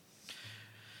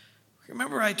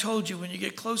 Remember I told you when you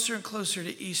get closer and closer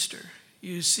to Easter,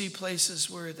 you see places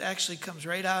where it actually comes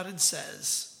right out and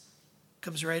says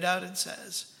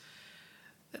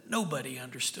that nobody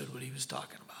understood what he was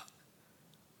talking about.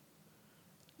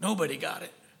 Nobody got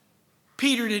it.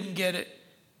 Peter didn't get it.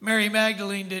 Mary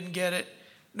Magdalene didn't get it.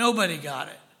 Nobody got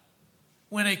it.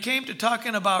 When it came to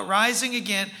talking about rising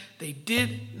again, they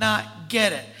did not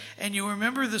get it. And you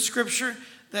remember the scripture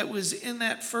that was in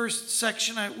that first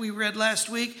section we read last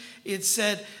week? It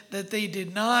said that they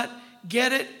did not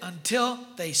get it until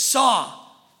they saw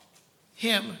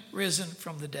him risen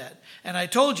from the dead. And I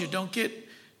told you, don't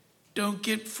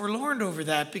get forlorn over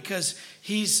that, because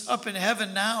he's up in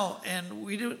heaven now and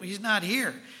he's not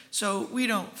here. So we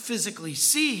don't physically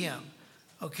see him,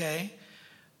 okay?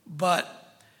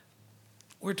 But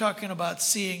we're talking about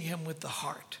seeing him with the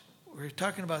heart. We're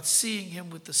talking about seeing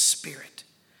him with the spirit,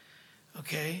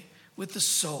 okay? With the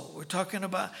soul. We're talking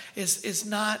about, it's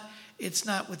not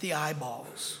with the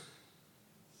eyeballs,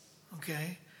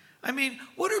 okay? I mean,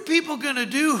 what are people going to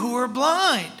do who are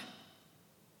blind?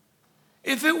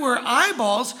 If it were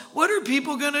eyeballs, what are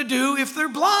people going to do if they're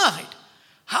blind?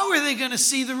 How are they going to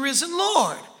see the risen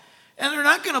Lord? And they're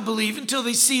not going to believe until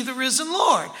they see the risen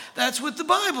Lord. That's what the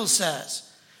Bible says.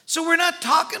 So we're not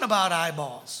talking about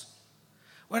eyeballs.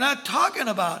 We're not talking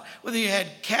about whether you had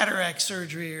cataract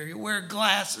surgery or you wear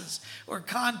glasses or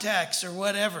contacts or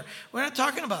whatever. We're not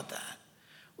talking about that.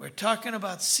 We're talking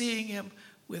about seeing him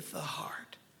with the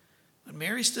heart. When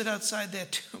Mary stood outside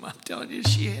that tomb, I'm telling you,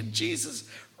 she had Jesus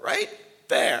right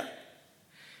there.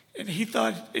 And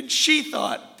she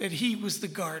thought that he was the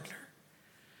gardener.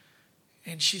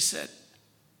 And she said,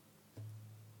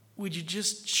 would you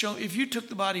just if you took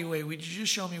the body away, would you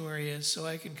just show me where he is so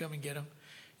I can come and get him?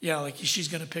 Yeah, like she's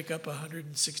going to pick up a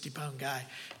 160-pound guy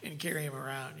and carry him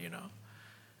around, you know.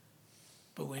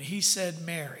 But when he said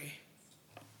Mary,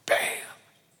 bam,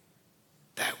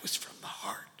 that was from the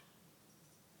heart.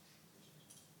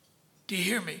 Do you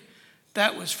hear me?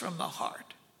 That was from the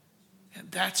heart.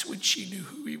 And that's when she knew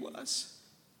who he was.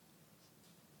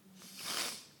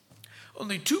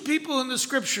 Only two people in the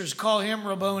scriptures call him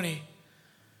Rabboni.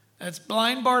 That's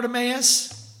blind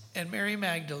Bartimaeus and Mary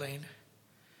Magdalene.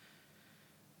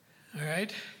 All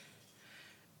right?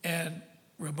 And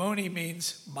Rabboni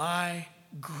means my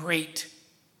great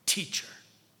teacher.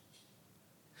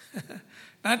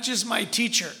 Not just my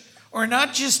teacher, or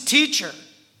not just teacher,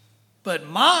 but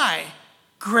my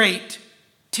great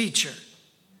teacher.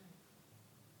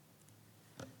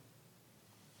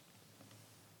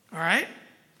 All right?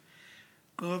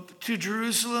 Go up to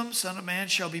Jerusalem, Son of Man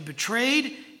shall be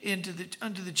betrayed unto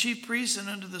the chief priests and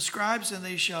unto the scribes, and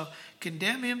they shall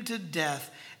condemn him to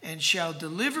death, and shall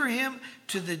deliver him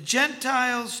to the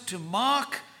Gentiles to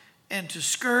mock and to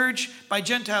scourge. By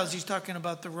Gentiles, he's talking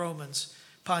about the Romans,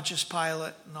 Pontius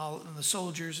Pilate and the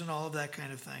soldiers and all of that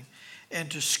kind of thing. And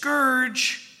to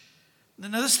scourge.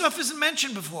 Now, this stuff isn't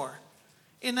mentioned before.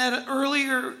 In that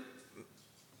earlier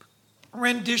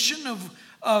rendition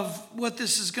of what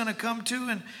this is going to come to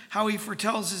and how he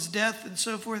foretells his death and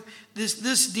so forth,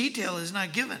 this detail is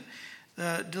not given.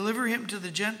 Deliver him to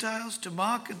the Gentiles, to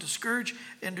mock and to scourge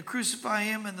and to crucify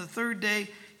him, and the third day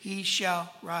he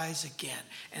shall rise again.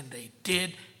 And they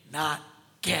did not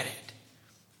get it.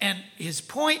 And his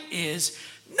point is,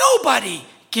 nobody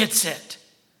gets it.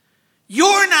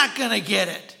 You're not going to get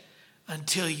it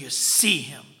until you see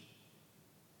him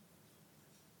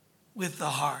with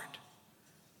the heart.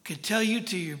 Could tell you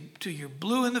till you're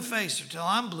blue in the face, or till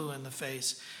I'm blue in the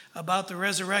face, about the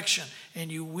resurrection,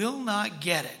 and you will not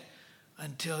get it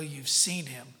until you've seen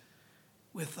him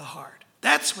with the heart.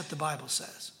 That's what the Bible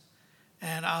says.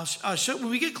 And I'll show, when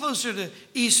we get closer to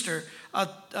Easter,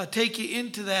 I'll take you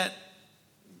into that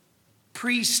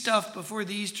pre-stuff before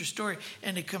the Easter story,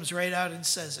 and it comes right out and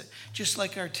says it, just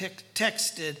like our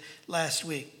text did last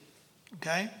week.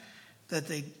 Okay? That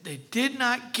they did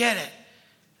not get it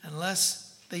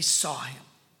unless they saw him.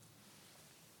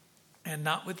 And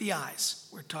not with the eyes.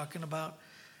 We're talking about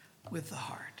with the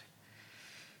heart.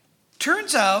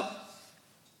 Turns out,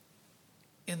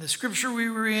 in the scripture we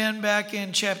were in back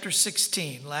in chapter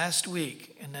 16 last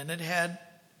week, and then it had,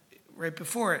 right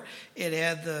before it, it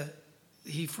had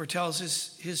he foretells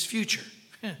his future,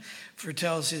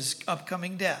 foretells his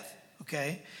upcoming death,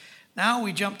 okay? Now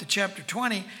we jump to chapter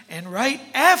 20, and right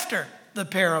after the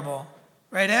parable,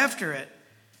 right after it,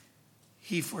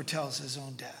 he foretells his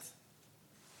own death.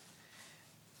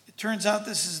 It turns out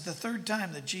this is the third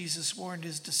time that Jesus warned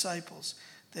his disciples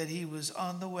that he was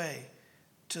on the way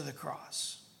to the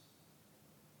cross.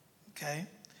 Okay?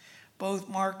 Both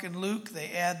Mark and Luke, they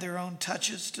add their own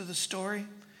touches to the story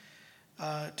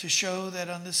to show that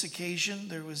on this occasion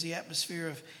there was the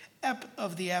atmosphere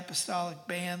of the apostolic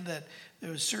band, that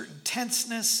there was certain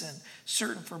tenseness and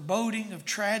certain foreboding of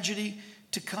tragedy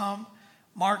to come.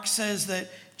 Mark says that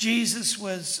Jesus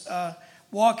was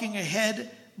walking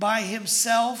ahead by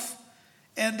himself,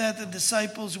 and that the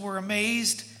disciples were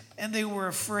amazed and they were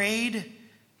afraid. It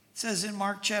says in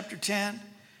Mark chapter 10,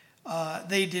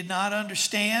 they did not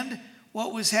understand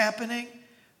what was happening,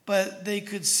 but they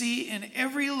could see in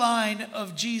every line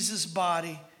of Jesus'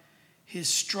 body his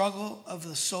struggle of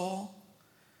the soul.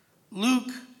 Luke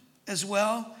as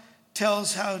well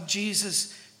tells how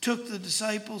Jesus took the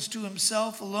disciples to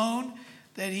himself alone,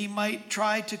 that he might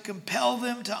try to compel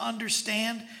them to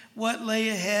understand what lay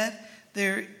ahead.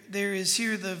 There is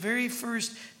here the very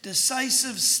first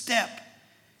decisive step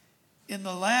in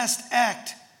the last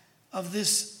act of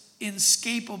this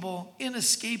inescapable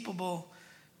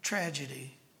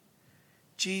tragedy.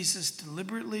 Jesus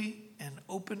deliberately and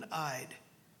open-eyed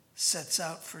sets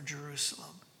out for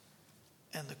Jerusalem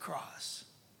and the cross.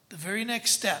 The very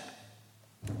next step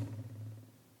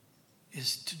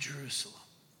is to Jerusalem.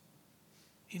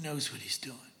 He knows what he's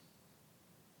doing.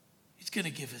 He's going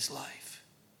to give his life.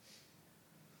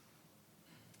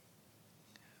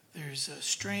 There's a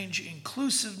strange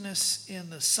inclusiveness in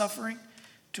the suffering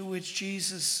to which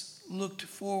Jesus looked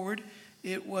forward.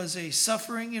 It was a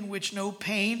suffering in which no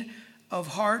pain of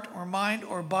heart or mind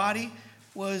or body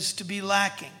was to be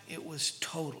lacking. It was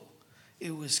total.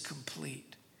 It was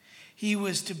complete. He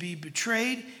was to be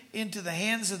betrayed into the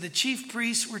hands of the chief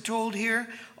priests, we're told here,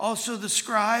 also the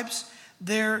scribes.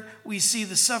 There we see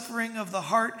the suffering of the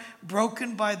heart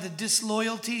broken by the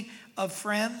disloyalty of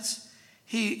friends.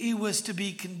 He was to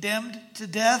be condemned to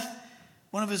death.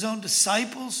 One of his own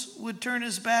disciples would turn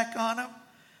his back on him.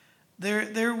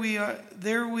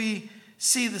 There we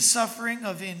see the suffering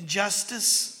of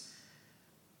injustice,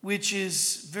 which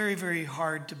is very, very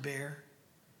hard to bear.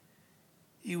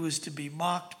 He was to be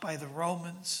mocked by the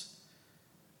Romans.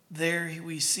 There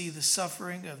we see the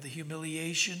suffering of the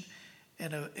humiliation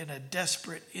and a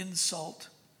desperate insult.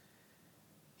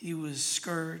 He was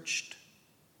scourged,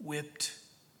 whipped.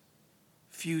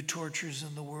 Few tortures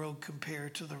in the world compare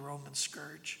to the Roman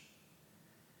scourge.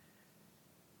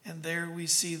 And there we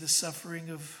see the suffering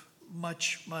of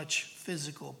much, much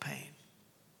physical pain.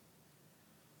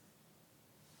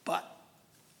 But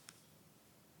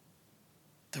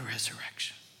the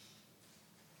resurrection.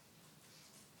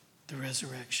 The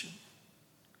resurrection.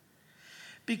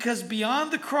 Because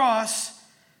beyond the cross,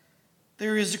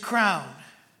 there is a crown.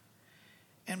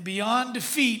 And beyond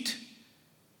defeat,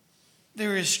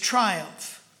 there is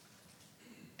triumph.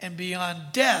 And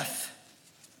beyond death,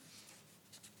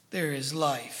 there is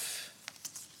life.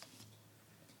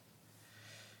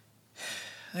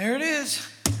 There it is.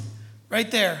 Right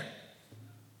there.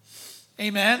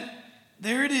 Amen.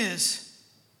 There it is.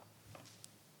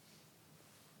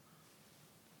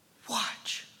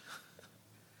 Watch.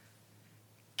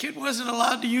 Kid wasn't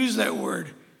allowed to use that word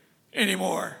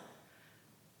anymore.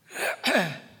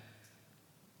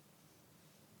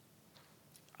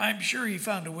 I'm sure he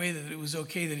found a way that it was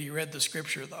okay that he read the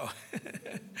scripture, though.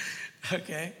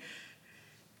 Okay.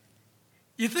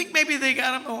 You think maybe they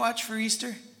got him to watch for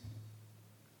Easter?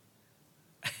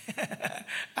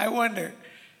 I wonder.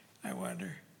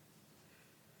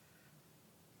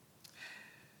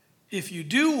 If you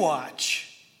do watch,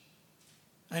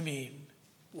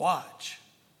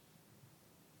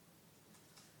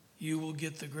 you will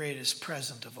get the greatest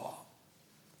present of all.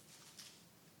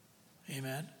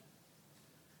 Amen?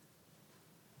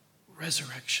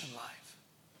 Resurrection life.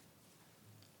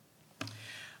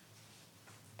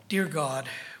 Dear God,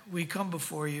 we come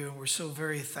before you and we're so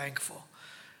very thankful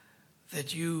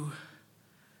that you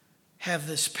have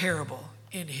this parable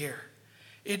in here.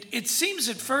 It seems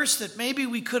at first that maybe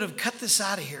we could have cut this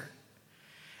out of here.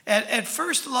 At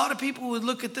first, a lot of people would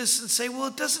look at this and say,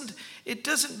 well, it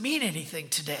doesn't mean anything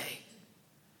today.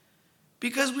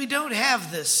 Because we don't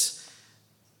have this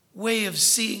way of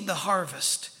seeing the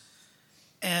harvest.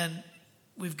 And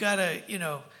we've got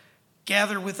to,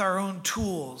 gather with our own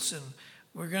tools, and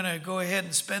we're going to go ahead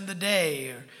and spend the day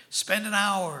or spend an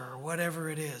hour or whatever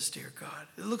it is, dear God.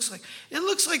 It looks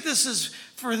like this is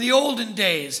for the olden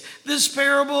days. This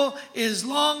parable is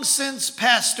long since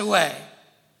passed away.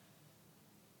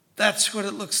 That's what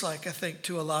it looks like, I think,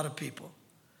 to a lot of people.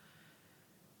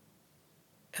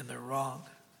 And they're wrong.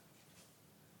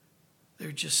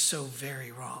 They're just so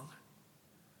very wrong.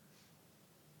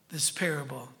 This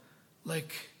parable,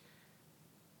 like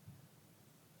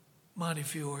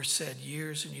Montefiore said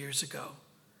years and years ago,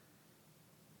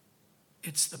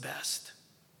 it's the best.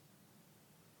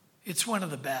 It's one of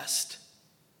the best.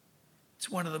 It's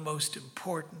one of the most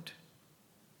important.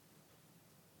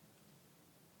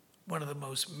 One of the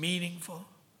most meaningful.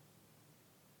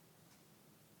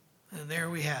 And there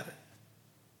we have it.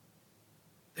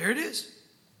 There it is.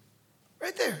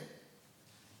 Right there.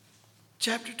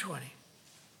 Chapter 20.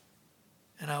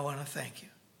 And I want to thank you.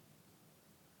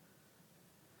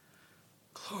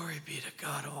 Glory be to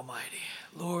God Almighty.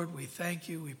 Lord, we thank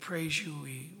you. We praise you.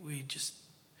 We just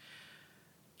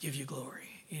give you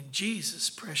glory. In Jesus'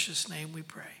 precious name we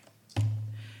pray.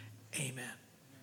 Amen.